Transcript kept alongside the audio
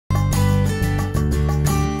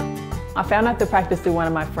I found out the practice through one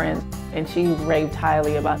of my friends, and she raved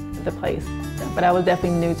highly about the place. But I was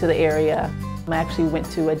definitely new to the area. I actually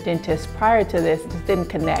went to a dentist prior to this, just didn't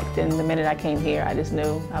connect, and the minute I came here, I just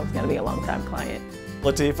knew I was going to be a long-time client.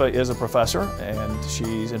 Lateefah is a professor, and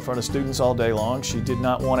she's in front of students all day long. She did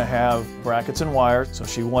not want to have brackets and wires, so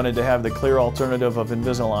she wanted to have the clear alternative of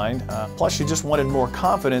Invisalign. Plus, she just wanted more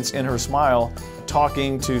confidence in her smile,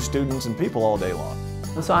 talking to students and people all day long.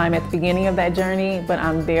 So I'm at the beginning of that journey, but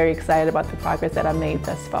I'm very excited about the progress that I've made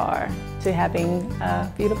thus far to having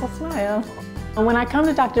a beautiful smile. When I come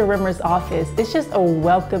to Dr. Remmer's office, it's just a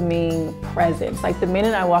welcoming presence. Like the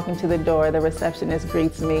minute I walk into the door, the receptionist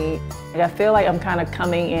greets me. I feel like I'm kind of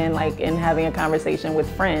coming in and having a conversation with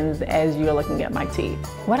friends as you're looking at my teeth.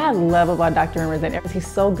 What I love about Dr. Remmers Dental is he's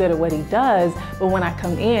so good at what he does, but when I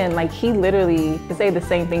come in, he literally can say the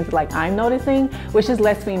same things I'm noticing, which just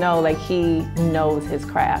lets me know he knows his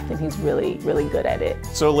craft and he's really, really good at it.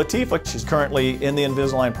 So Lateefah, she's currently in the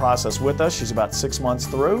Invisalign process with us. She's about 6 months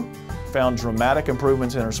through. Found dramatic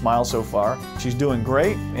improvements in her smile so far. She's doing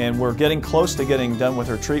great, and we're getting close to getting done with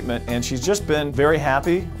her treatment, and she's just been very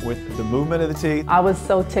happy with the movement of the teeth. I was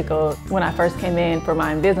so tickled when I first came in for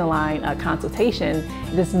my Invisalign consultation.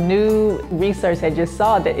 This new research had just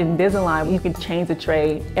saw that Invisalign, you can change the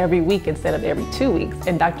tray every week instead of every 2 weeks.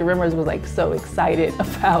 And Dr. Remmers was so excited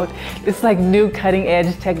about this new cutting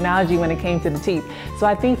edge technology when it came to the teeth. So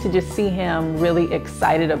I think to just see him really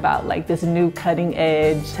excited about this new cutting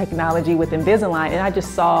edge technology with Invisalign, and I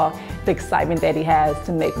just saw the excitement that he has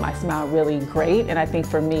to make my smile really great. And I think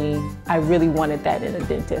for me, I really wanted that in a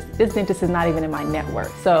dentist. This dentist is not even in my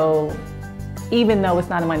network. So even though it's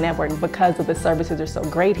not in my network, because of the services are so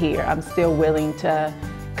great here, I'm still willing to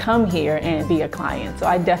come here and be a client. So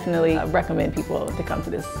I definitely recommend people to come to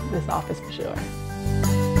this office for sure.